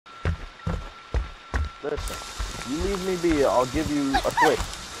Listen, you leave me be, I'll give you a Twix.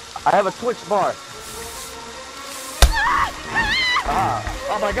 I have a Twix bar. Ah,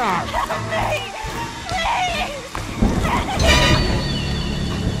 oh my God. Help me! Please!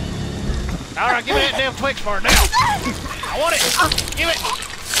 Alright, give me that damn Twix bar now. I want it. Give it.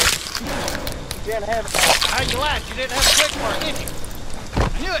 You can't have it. How you lied? You didn't have a Twix bar, did you?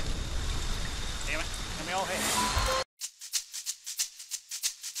 I knew it. Damn it. Let me all have it.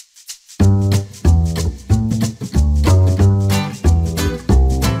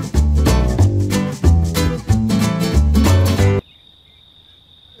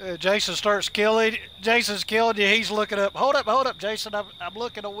 Jason starts killing. Jason's killing you. He's looking up. Hold up, Jason. I'm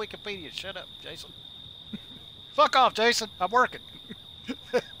looking on Wikipedia. Shut up, Jason. Fuck off, Jason. I'm working.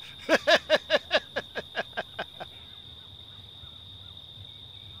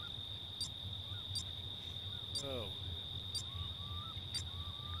 Oh.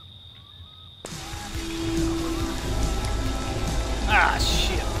 Ah,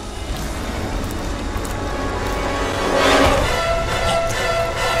 shit.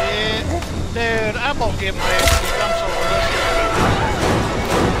 Dude, I'm gonna get my ass kicked. I'm so rusty.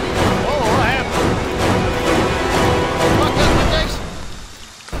 Oh, what happened? Fuck up with Jason.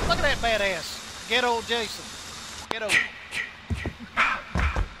 Look at that badass. Get old Jason. Get old.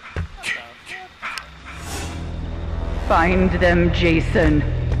 Find them, Jason.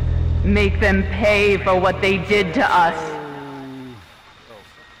 Make them pay for what they did to us. Oh,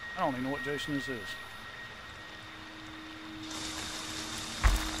 I don't even know what Jason this is.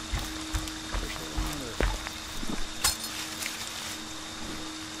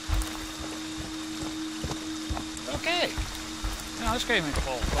 Okay. No, this game ain't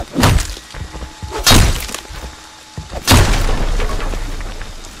fall.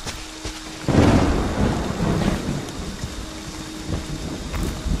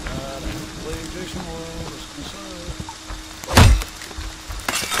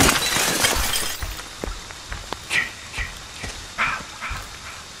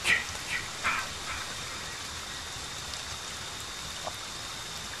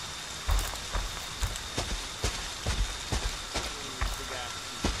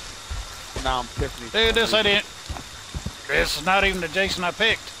 Now I'm Tiffany. Dude, this ain't it. This is not even the Jason I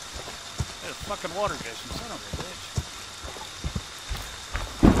picked. It's fucking water Jason, son of a bitch.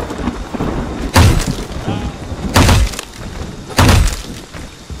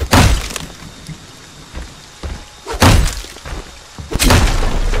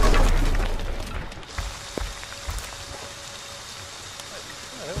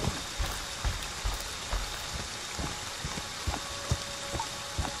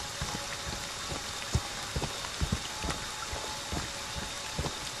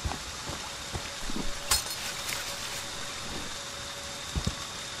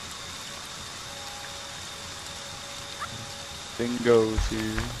 Goes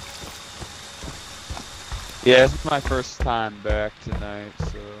here. Yeah, it's my first time back tonight,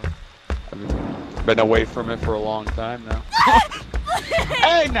 so I've been away from it for a long time now.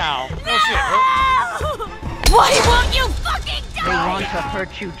 Hey now! No shit, Why won't you fucking They die? want to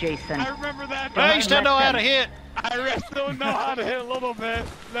hurt you, Jason. I remember that. I used to know how to hit. I still know how to hit a little bit.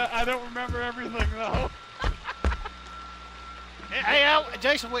 I don't remember everything though. Hey,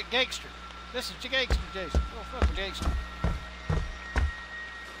 Jason went Gangster. This is Gangster, Jason. Oh, fucking Gangster.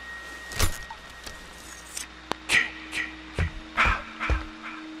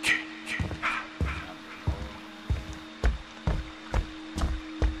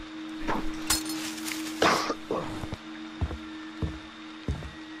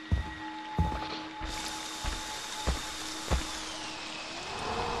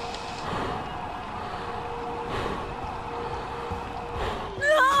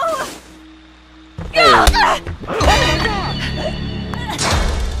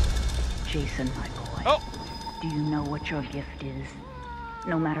 Jason, my boy. Oh. Do you know what your gift is?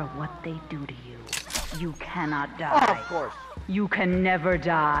 No matter what they do to you, you cannot die. Oh, of course. You can never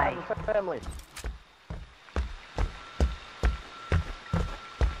die. Family.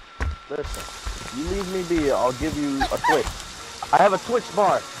 Listen, you leave me be, I'll give you a Twix. I have a Twix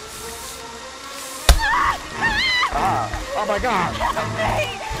bar. Ah, oh my God. Help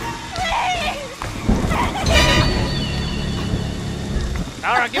me! Please!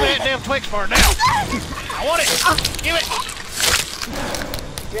 Alright, give me that damn Twix bar now. I want it. Give it.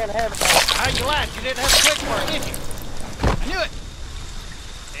 You can't have it. How you lied? You didn't have a Twix bar, did you? I knew it.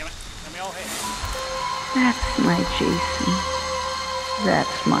 Damn it. Let me all have it. That's my Jason.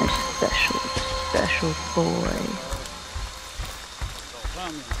 That's my special, special boy.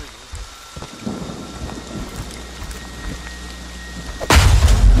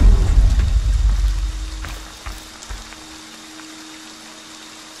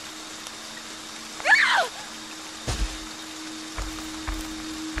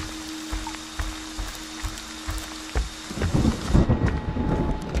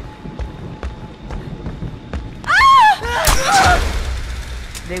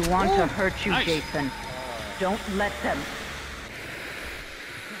 They want to hurt you, nice. Jason. Don't let them.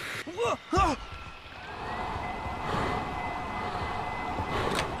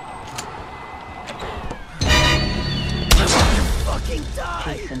 Fucking die!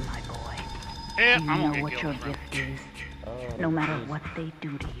 Jason, my boy. Yeah, You I'm know gonna get what killed. your Bro. gift is. No matter what they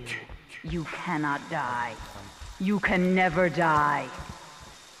do to you, you cannot die. You can never die.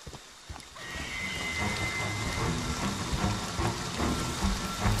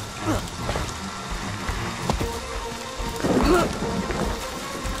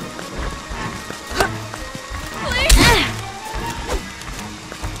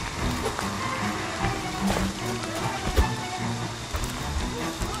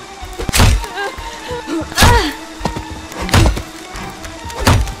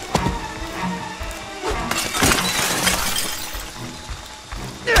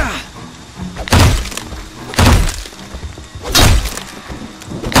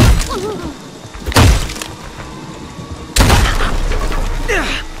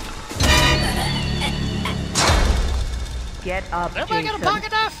 Get up, Everybody got a Jason.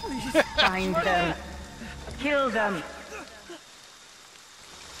 pocket knife? Find them. Kill them.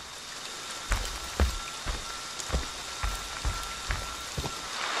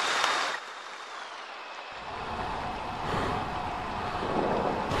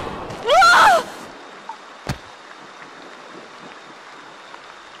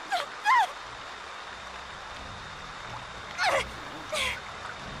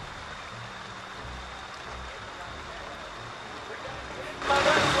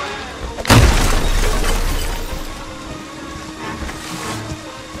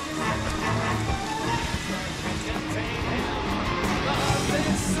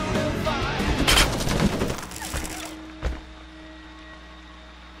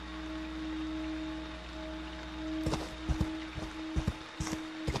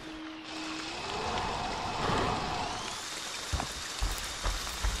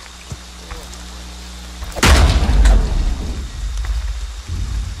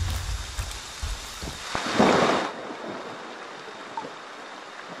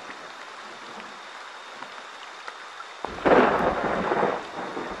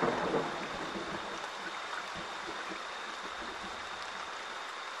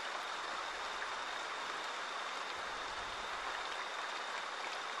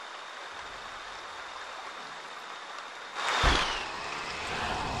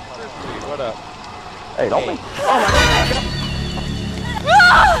 What up? Hey, don't be.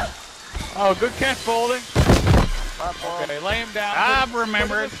 Oh, good catch, Folding. Okay, lay him down. I Put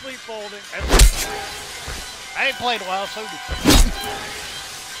remember him it. to sleep, Folding. I ain't played a while, so did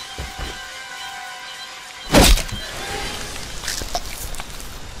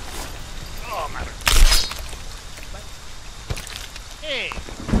Oh, matter. Hey.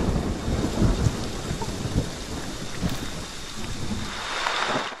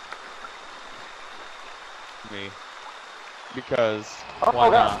 Me. Because Oh, why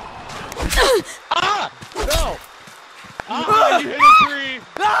God. not? Ah! No! Ah, you hit a tree!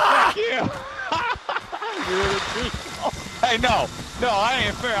 Fuck you! You hit a tree. Oh, hey, no! No, I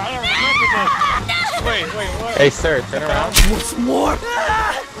ain't fair. I don't remember this. Wait, what? Hey, sir, turn around. What's more?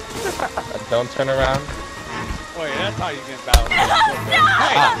 Don't turn around. Wait, that's how you get balanced.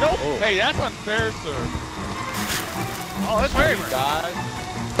 Hey, no! Oh. Hey, that's unfair, sir. Oh, that's very fair. God.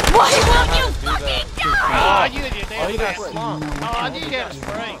 Why won't you Do the- fucking Oh, die? you and your Oh, damn you got ass. slung. Oh, I knew you had a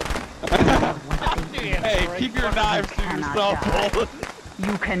spray. I knew you had a Hey, spray. keep your knives to cannot yourself, die. Folding.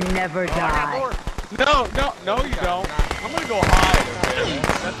 You can never Oh, I got die. more. No, you don't. I'm gonna go hide. Okay?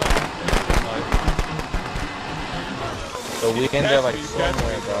 That's all. So we end up like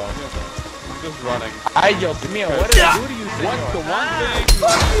somewhere, bro. Just running. Yo, Demio, what did I do to you, senor? What's the one thing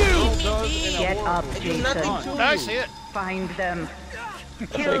does in a Get war up, movie? Jason. Nice hit. Find them.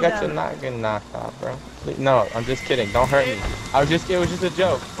 That's why Kill you got your them. noggin knocked off, bro. Please, no, I'm just kidding. Don't hurt me. It was just a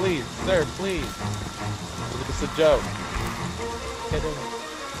joke. Please, sir, please. It was just a joke. Kidding.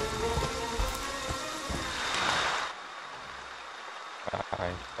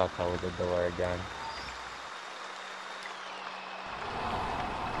 I thought that was the door again.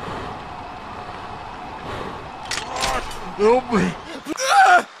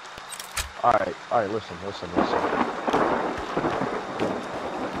 Alright, listen.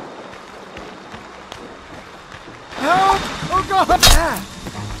 Help! Oh god!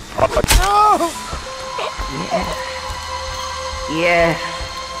 No! Yes.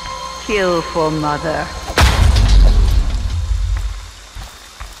 Kill for mother.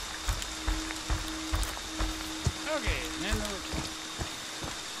 Okay, then there was...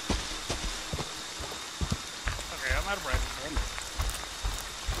 Okay, I'm out of breath.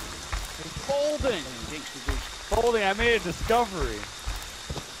 Folding. Folding, I made a discovery.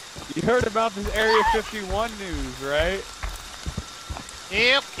 You heard about this Area 51 news, right?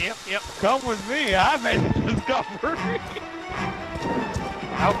 Yep. Come with me, I made a discovery.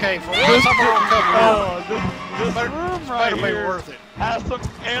 Okay, for once I'm gonna come with Oh, this room right be here worth it. has some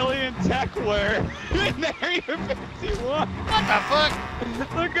alien techware in Area 51. What the fuck?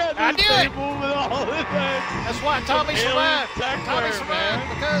 Look at I this knew it. table with all this. That's why Tommy Alien survived. techware, Tommy survived man.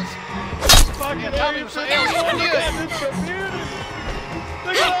 because Fucking Yeah, Tommy Area was 51. an alien. I Look knew at it. this computer.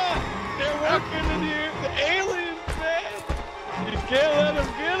 Look at that. They're working in here. The aliens, man. You can't let them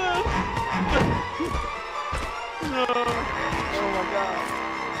get us. No. Oh my God.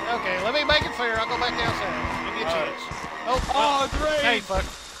 okay, let me make it fair. I'll go back outside. Give me a chance. Oh, Oh, Dre. hey, fuck.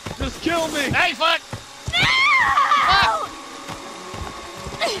 Just kill me. Hey, fuck.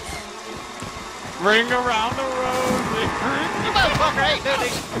 Ring around the rosy. You motherfucker ain't doing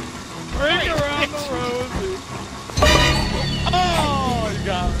this. Ring around the rosy. Oh, you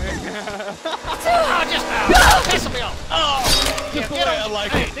got me. Oh, just pissing me off. Oh, Yeah, just the get way I on.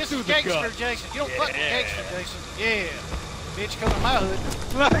 like Hey, it. this To is the Gangster, gut. Jason. You don't fuck with Gangster, Jason. Yeah. Bitch, come in my hood.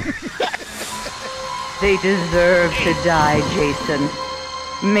 They deserve to die, Jason.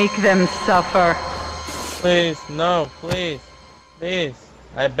 Make them suffer. Please, no, please. Please.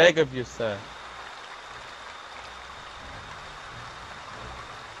 I beg of you, sir.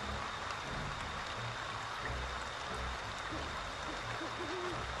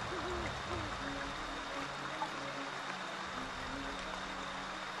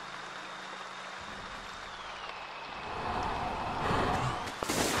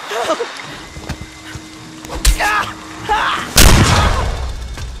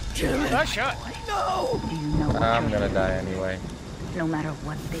 Nice shot. Do you know what I'm you're gonna die anyway. No matter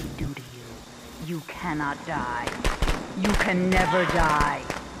what they do to you, you cannot die. You can never die.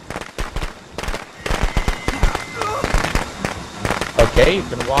 Okay, you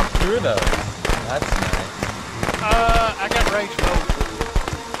can walk through those. That's nice. I got rage mode.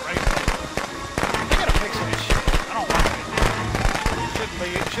 Rage mode. They gotta fix that shit. I don't like it. It shouldn't be.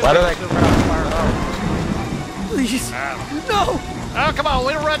 It shouldn't Why did be I still crouch? fire. Please. No. Oh, come on.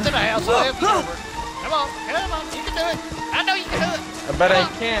 We'll run to the house. I'll have you over. Come on. Come on. You can do it. I know you can do it. But I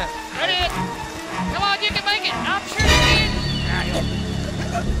Come on. can't. Ready? Come on. You can make it. I'm sure you can.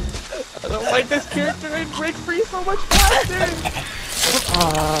 I don't like this character. It breaks free so much faster.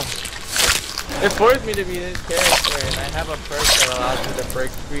 It forced me to be this character, and I have a perk that allows me to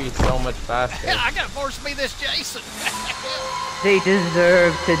break free so much faster. Yeah, I gotta force me this Jason. They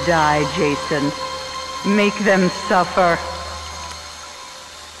deserve to die, Jason. Make them suffer.